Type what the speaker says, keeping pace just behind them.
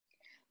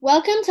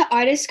Welcome to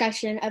our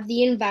discussion of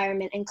the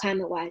environment and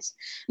climate-wise.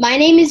 My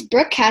name is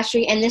Brooke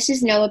Castry, and this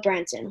is Noah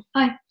Branson.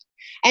 Hi.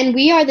 And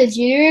we are the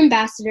Junior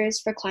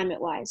Ambassadors for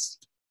Climate-wise.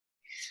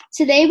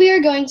 Today we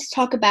are going to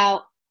talk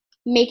about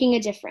making a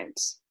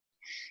difference,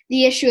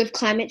 the issue of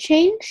climate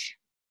change,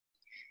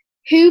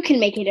 who can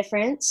make a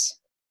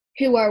difference,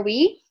 who are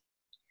we,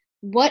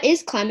 what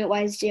is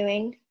Climate-wise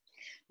doing,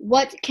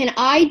 what can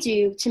I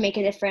do to make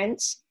a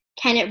difference,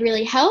 can it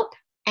really help,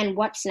 and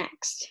what's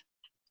next?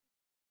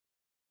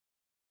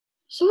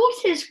 So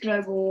what is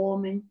global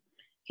warming?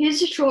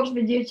 Here's a short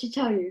video to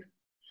tell you.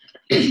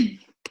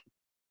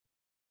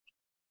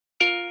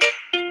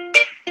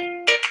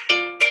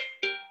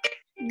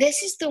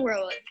 This is the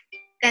world.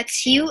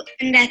 That's you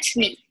and that's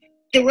me.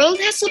 The world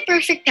has a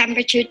perfect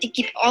temperature to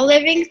keep all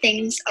living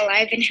things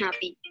alive and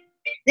happy.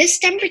 This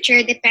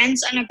temperature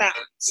depends on a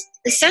balance.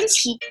 The sun's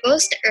heat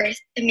goes to Earth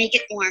to make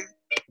it warm.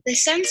 The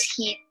sun's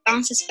heat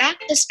bounces back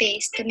to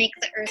space to make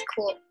the Earth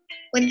cool.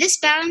 When this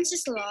balance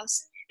is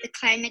lost, the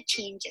climate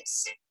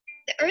changes.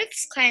 The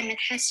Earth's climate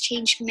has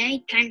changed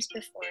many times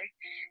before.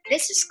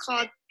 This is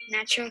called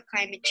natural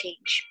climate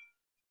change.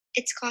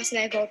 It's caused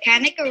by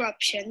volcanic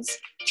eruptions,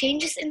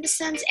 changes in the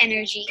sun's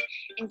energy,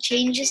 and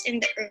changes in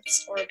the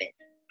Earth's orbit.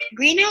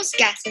 Greenhouse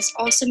gases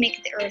also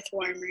make the Earth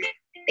warmer.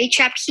 They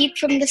trap heat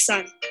from the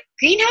sun.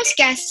 Greenhouse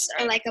gases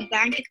are like a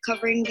blanket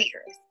covering the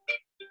Earth.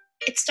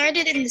 It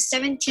started in the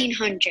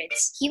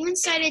 1700s.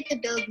 Humans started to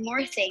build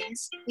more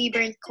things. We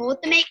burned coal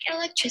to make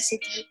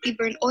electricity. We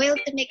burn oil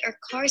to make our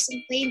cars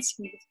and planes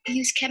move. We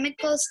use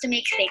chemicals to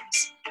make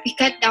things. We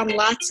cut down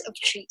lots of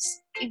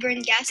trees. We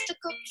burn gas to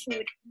cook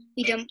food.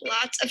 We dump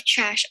lots of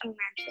trash on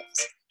landfills.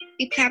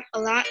 We plant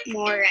a lot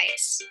more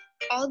rice.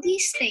 All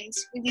these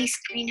things release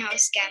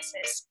greenhouse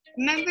gases.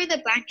 Remember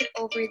the blanket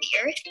over the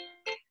Earth?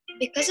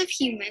 Because of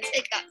humans,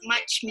 it got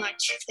much,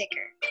 much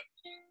thicker.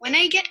 When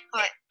I get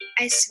hot,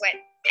 I sweat.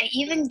 I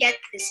even get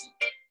dizzy.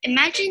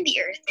 Imagine the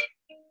Earth.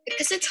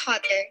 Because it's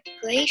hotter,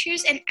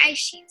 glaciers and ice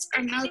sheets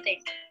are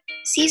melting.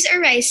 Seas are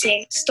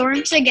rising,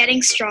 storms are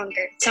getting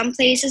stronger, some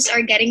places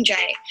are getting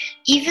dry.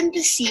 Even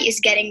the sea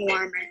is getting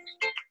warmer.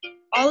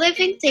 All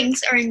living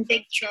things are in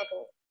big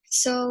trouble.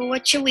 So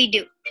what should we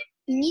do?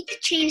 We need to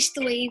change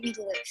the way we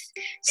live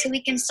so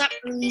we can stop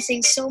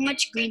releasing so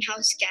much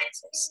greenhouse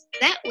gases.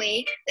 That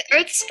way, the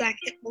Earth's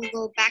blanket will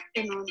go back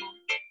to normal.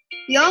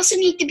 We also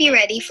need to be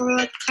ready for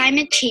what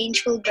climate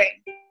change will bring.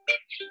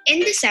 In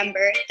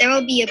December, there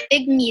will be a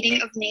big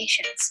meeting of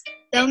nations.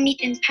 They'll meet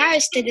in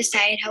Paris to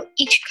decide how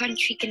each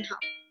country can help.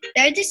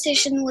 Their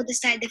decision will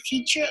decide the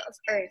future of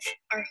Earth,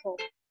 our home.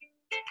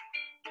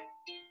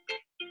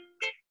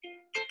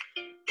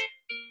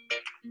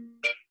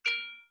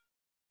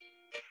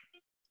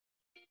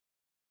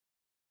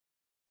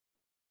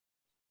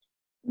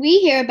 We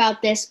hear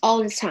about this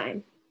all the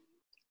time.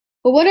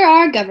 But what are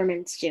our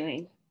governments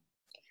doing?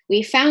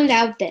 We found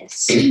out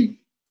this.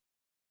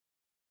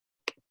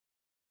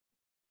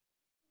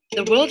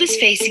 The world is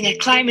facing a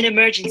climate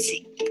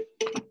emergency.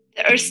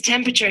 The Earth's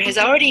temperature has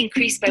already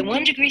increased by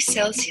 1 degree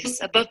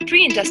Celsius above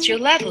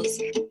pre-industrial levels.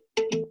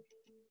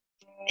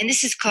 And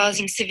this is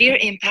causing severe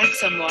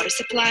impacts on water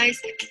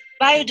supplies,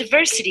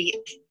 biodiversity,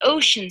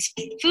 oceans,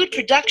 food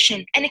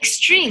production, and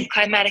extreme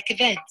climatic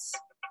events.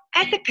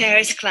 At the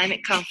Paris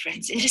Climate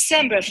Conference in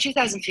December of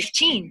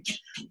 2015,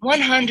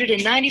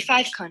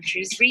 195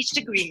 countries reached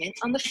agreement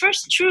on the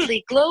first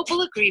truly global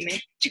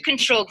agreement to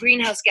control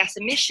greenhouse gas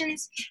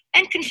emissions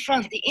and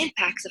confront the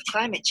impacts of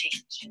climate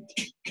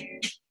change.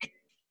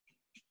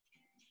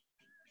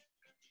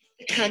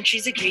 The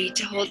countries agreed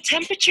to hold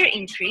temperature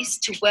increase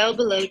to well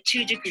below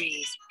 2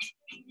 degrees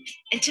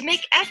and to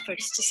make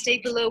efforts to stay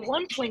below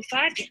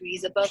 1.5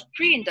 degrees above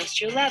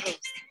pre-industrial levels.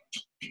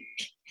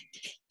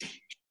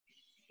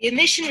 The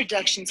emission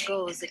reductions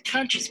goals that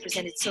countries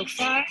presented so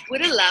far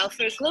would allow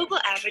for a global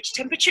average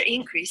temperature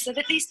increase of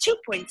at least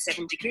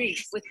 2.7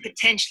 degrees, with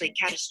potentially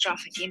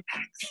catastrophic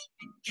impacts.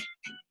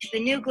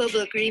 The new global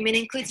agreement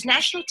includes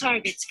national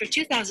targets for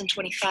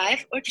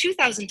 2025 or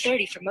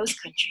 2030 for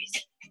most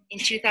countries. In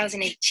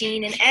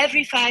 2018 and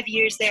every 5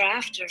 years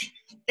thereafter,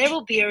 there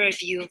will be a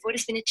review of what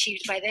has been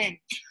achieved by then,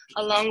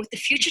 along with the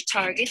future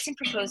targets and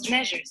proposed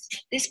measures.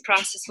 This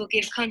process will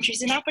give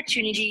countries an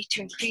opportunity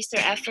to increase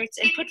their efforts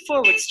and put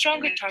forward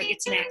stronger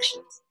targets and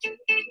actions.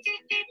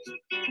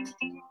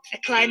 A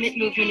climate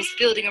movement is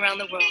building around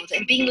the world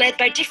and being led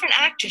by different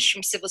actors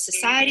from civil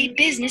society,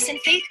 business, and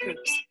faith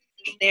groups.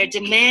 They are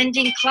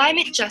demanding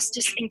climate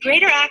justice and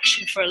greater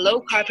action for a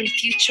low-carbon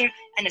future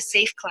and a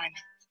safe climate.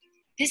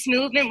 This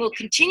movement will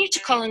continue to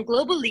call on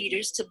global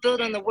leaders to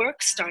build on the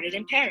work started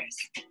in Paris.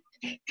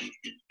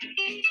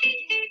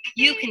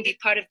 You can be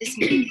part of this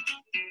movement.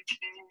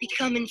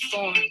 Become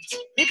informed,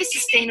 live a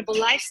sustainable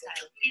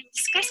lifestyle,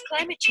 discuss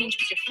climate change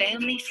with your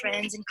family,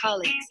 friends, and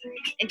colleagues,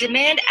 and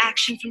demand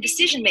action from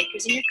decision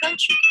makers in your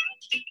country.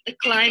 The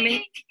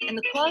climate and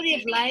the quality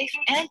of life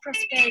and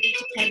prosperity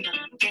depend on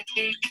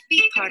it.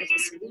 Be part of the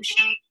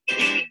solution.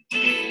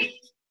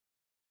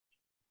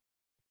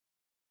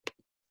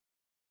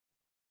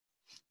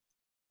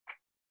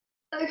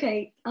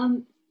 Okay,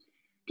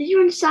 did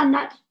you understand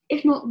that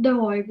If not,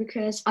 don't worry,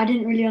 because I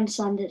didn't really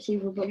understand it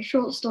either. But the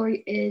short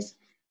story is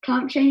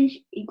climate change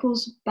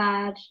equals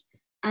bad,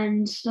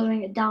 and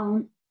slowing it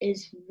down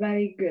is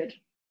very good.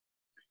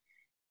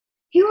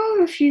 Here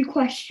are a few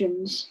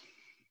questions.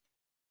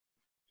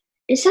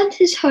 Is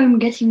Santa's home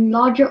getting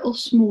larger or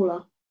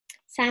smaller?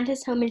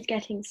 Santa's home is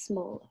getting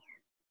smaller.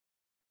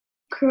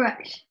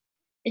 Correct.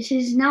 It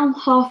is now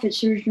half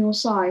its original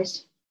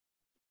size.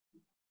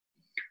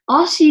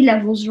 Are sea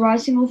levels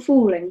rising or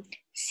falling?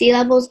 Sea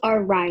levels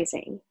are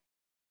rising.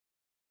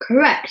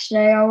 Correct,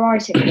 they are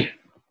rising.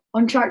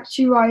 On track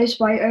to rise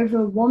by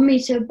over 1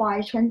 meter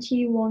by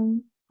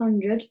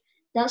 2100.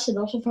 That's a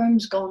lot of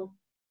homes gone.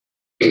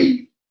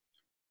 Do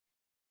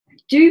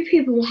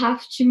people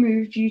have to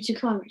move due to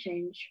climate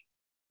change?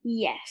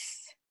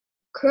 Yes.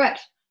 Correct.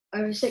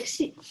 Over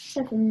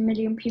 67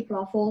 million people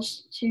are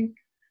forced to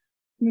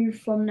move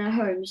from their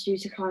homes due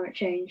to climate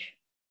change.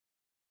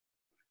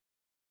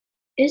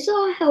 Is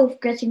our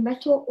health getting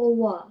better or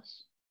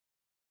worse?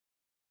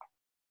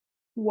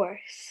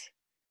 Worse.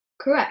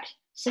 Correct.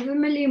 7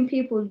 million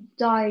people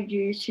die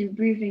due to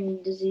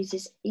breathing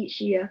diseases each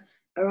year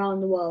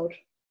around the world.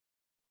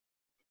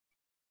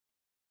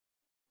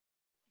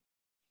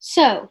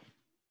 So,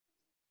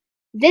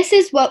 this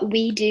is what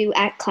we do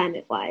at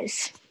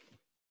ClimateWise.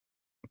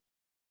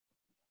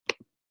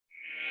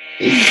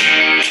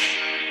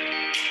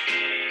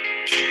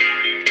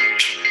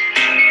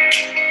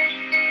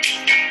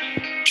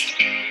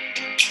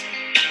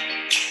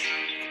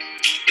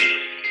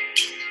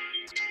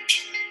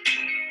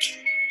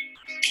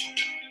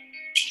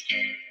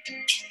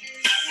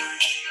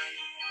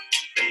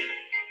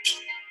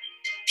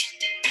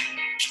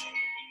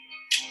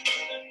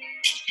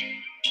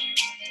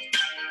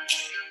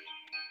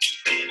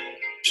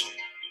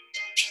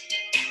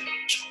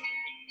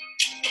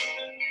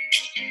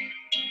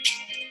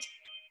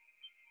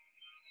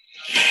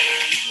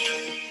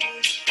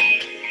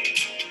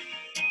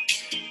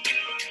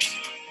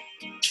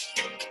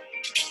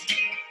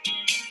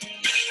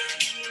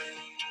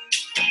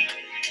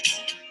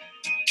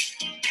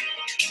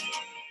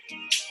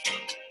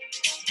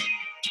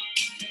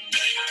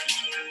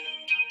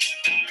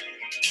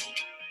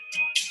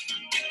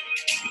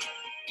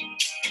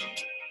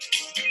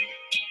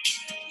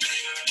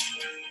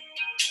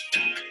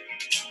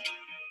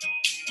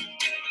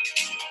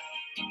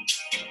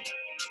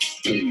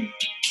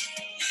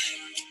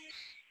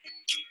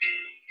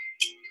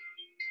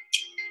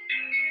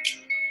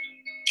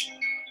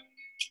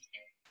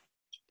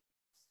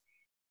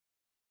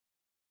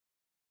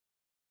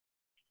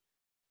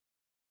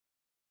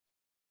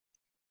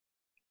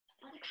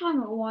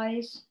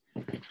 ClimateWise,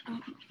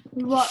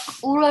 we work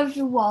all over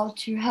the world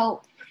to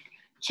help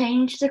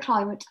change the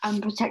climate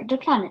and protect the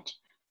planet.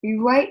 We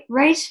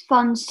raise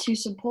funds to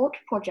support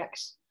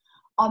projects.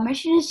 Our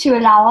mission is to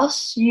allow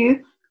us,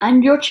 you,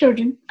 and your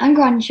children and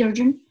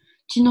grandchildren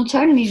to not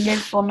only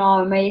live on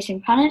our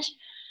amazing planet,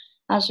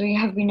 as we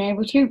have been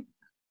able to,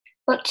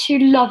 but to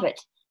love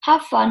it,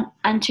 have fun,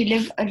 and to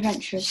live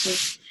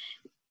adventurously.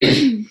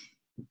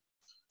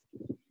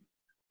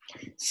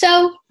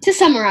 So, to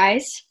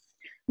summarize,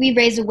 we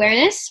raise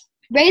awareness,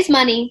 raise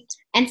money,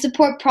 and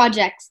support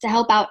projects to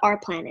help out our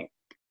planet.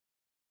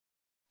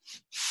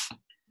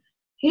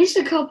 Here's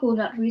the couple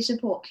that we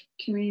support,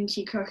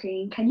 Community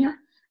Cooking in Kenya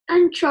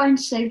and Trying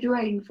to Save the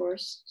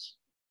Rainforests.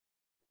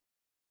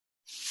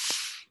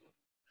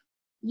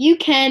 You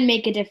can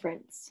make a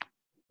difference.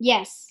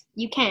 Yes,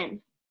 you can.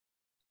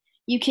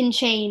 You can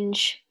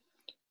change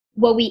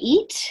what we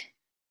eat.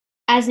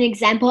 As an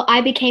example,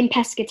 I became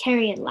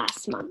pescatarian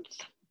last month.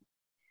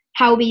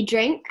 How we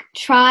drink,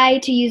 try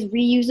to use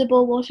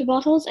reusable water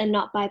bottles and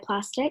not buy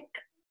plastic.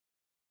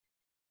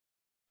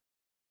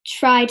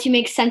 Try to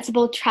make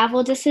sensible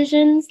travel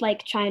decisions,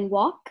 like try and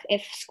walk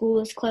if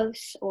school is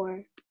close,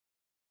 or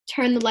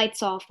turn the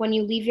lights off when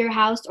you leave your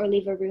house or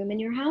leave a room in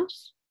your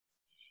house.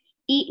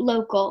 Eat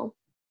local.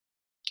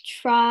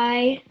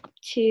 Try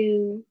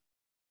to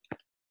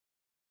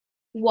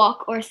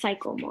walk or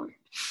cycle more.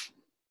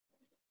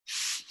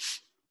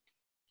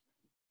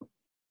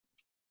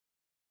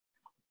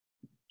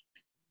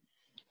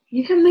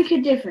 You can make a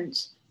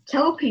difference.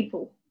 Tell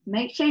people.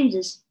 Make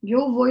changes.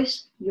 Your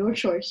voice, your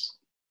choice.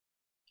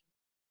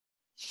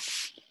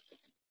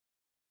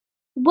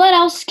 What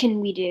else can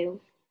we do?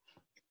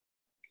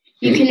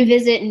 You can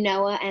visit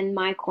Noah and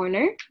my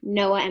corner,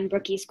 Noah and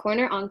Brookie's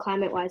corner on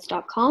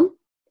climatewise.com.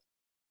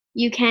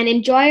 You can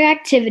enjoy our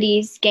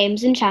activities,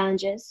 games, and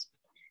challenges.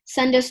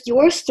 Send us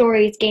your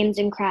stories, games,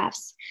 and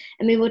crafts,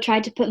 and we will try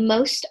to put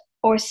most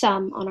or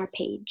some on our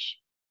page.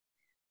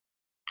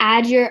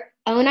 Add your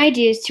own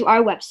ideas to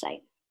our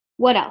website.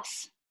 What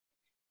else?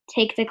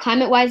 Take the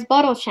ClimateWise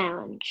Bottle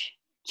Challenge.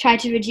 Try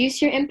to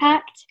reduce your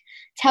impact.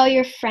 Tell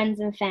your friends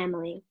and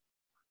family.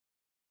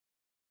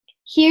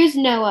 Here's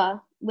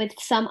Noah with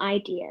some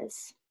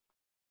ideas.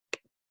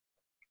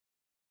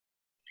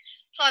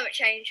 Climate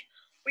change.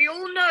 We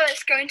all know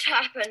it's going to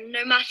happen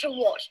no matter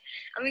what,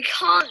 and we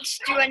can't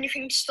do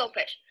anything to stop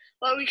it,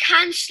 but we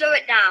can slow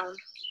it down.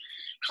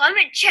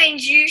 Climate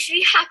change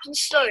usually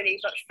happens slowly,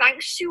 but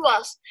thanks to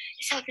us,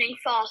 it's happening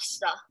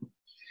faster.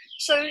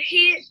 So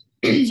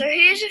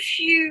here's a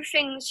few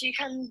things you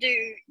can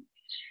do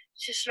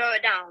to slow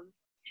it down.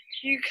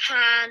 You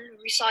can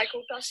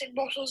recycle plastic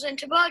bottles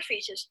into bird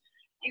feeders.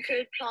 You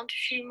could plant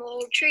a few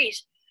more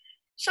trees.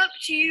 It's up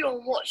to you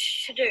on what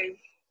to do.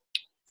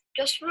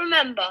 Just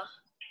remember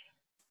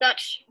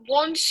that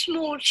one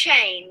small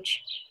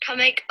change can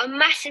make a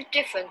massive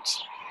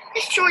difference.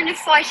 Let's join the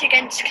fight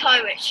against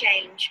climate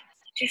change.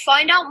 To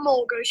find out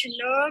more, go to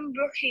Noam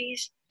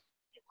Brookie's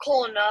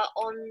corner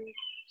on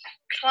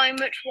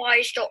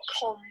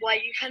climatewise.com, where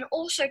you can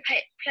also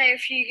play a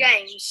few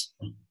games.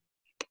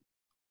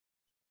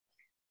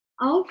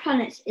 Our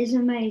planet is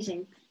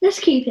amazing. Let's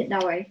keep it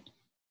that way.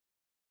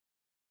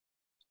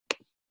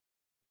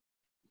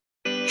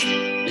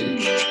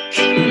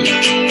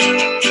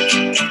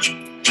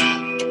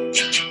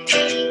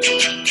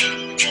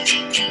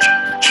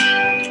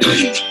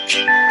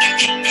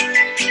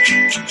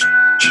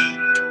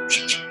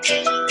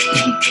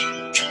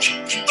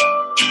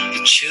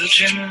 The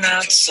children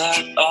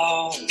outside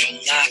all were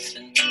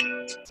laughing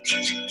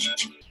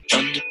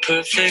under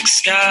perfect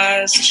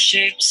skies, the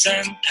shapes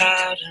and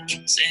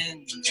patterns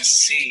in the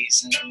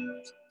season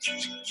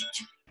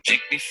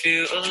make me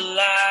feel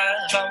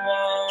alive. I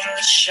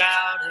wanna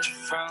shout it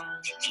from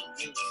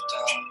the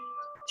rooftop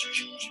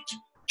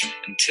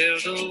and tell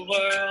the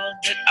world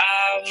that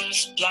I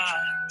was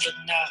blind, but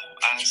now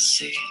I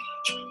see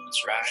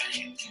what's right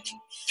in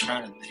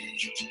front of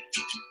me.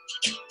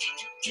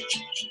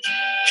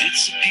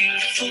 It's a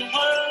beautiful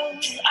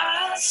world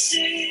I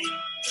see.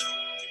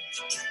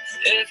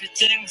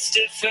 Everything's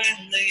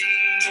differently.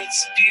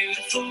 It's a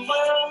beautiful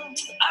world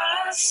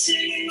I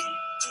see.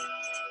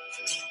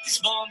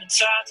 These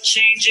moments are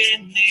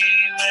changing me.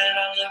 When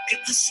I look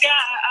at the sky,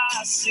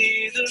 I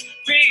see the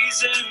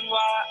reason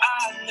why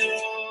I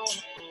know.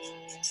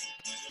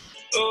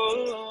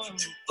 Oh,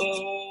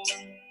 oh.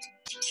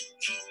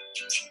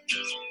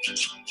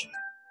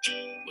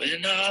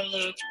 When I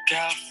look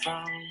out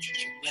from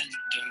the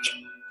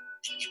window,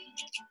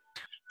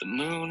 the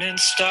moon and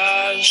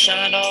stars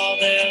shine all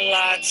their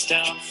lights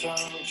down from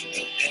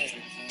the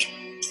heavens.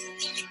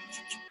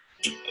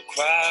 A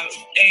choir of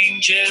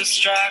angels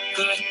strike a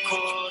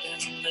chord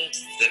and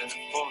lift their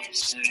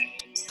voices.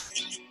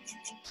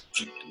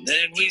 And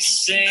then we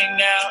sing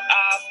out,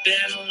 I've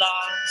been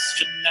lost,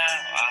 but now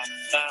I've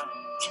found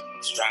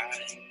what's right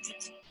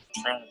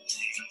in front of me.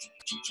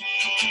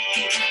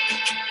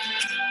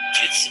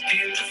 It's a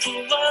beautiful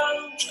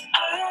world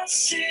I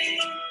see.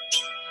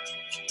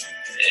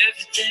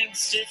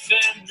 Everything's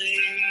differently.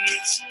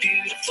 It's a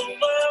beautiful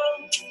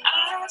world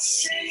I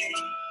see.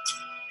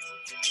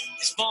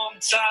 These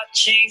moments are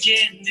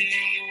changing me.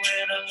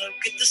 When I look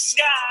at the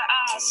sky,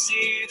 I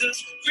see the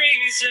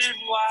reason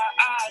why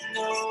I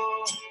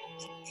know.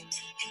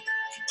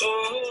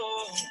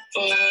 Oh,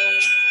 oh.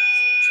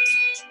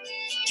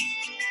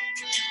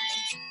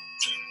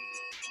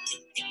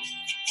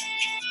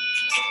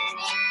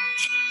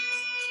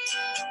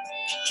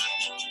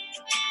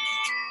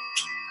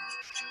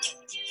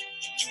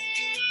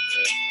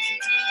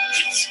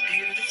 It's a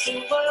beautiful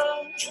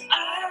world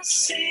I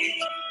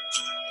see.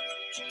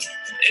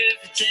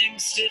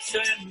 Everything's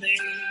differently.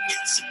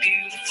 It's a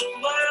beautiful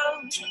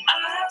world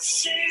I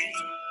see.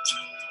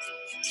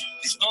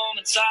 These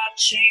moments are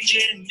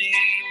changing me.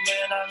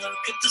 When I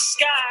look at the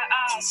sky,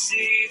 I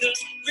see the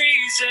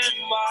reason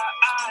why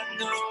I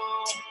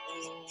know.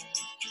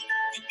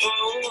 Oh,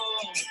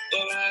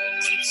 oh,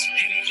 it's a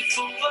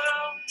beautiful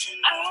world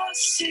I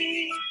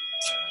see.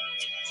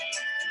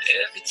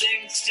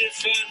 Everything's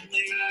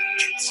differently.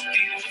 It's a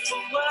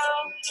beautiful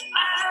world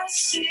I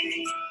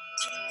see.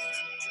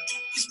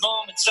 These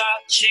moments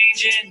are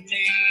changing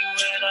me.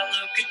 When I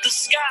look at the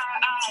sky,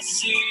 I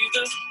see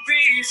the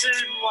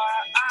reason why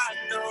I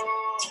know.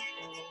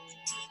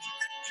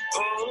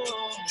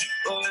 Oh,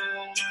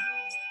 oh.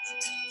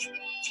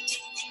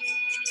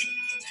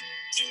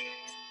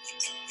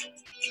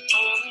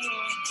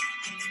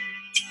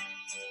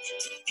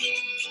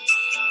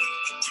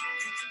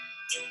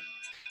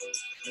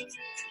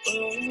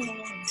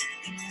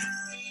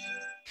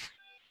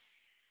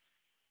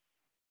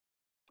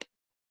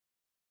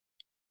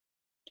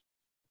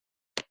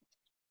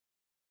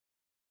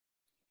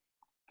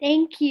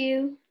 Thank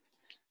you.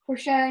 For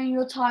sharing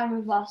your time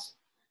with us.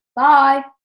 Bye.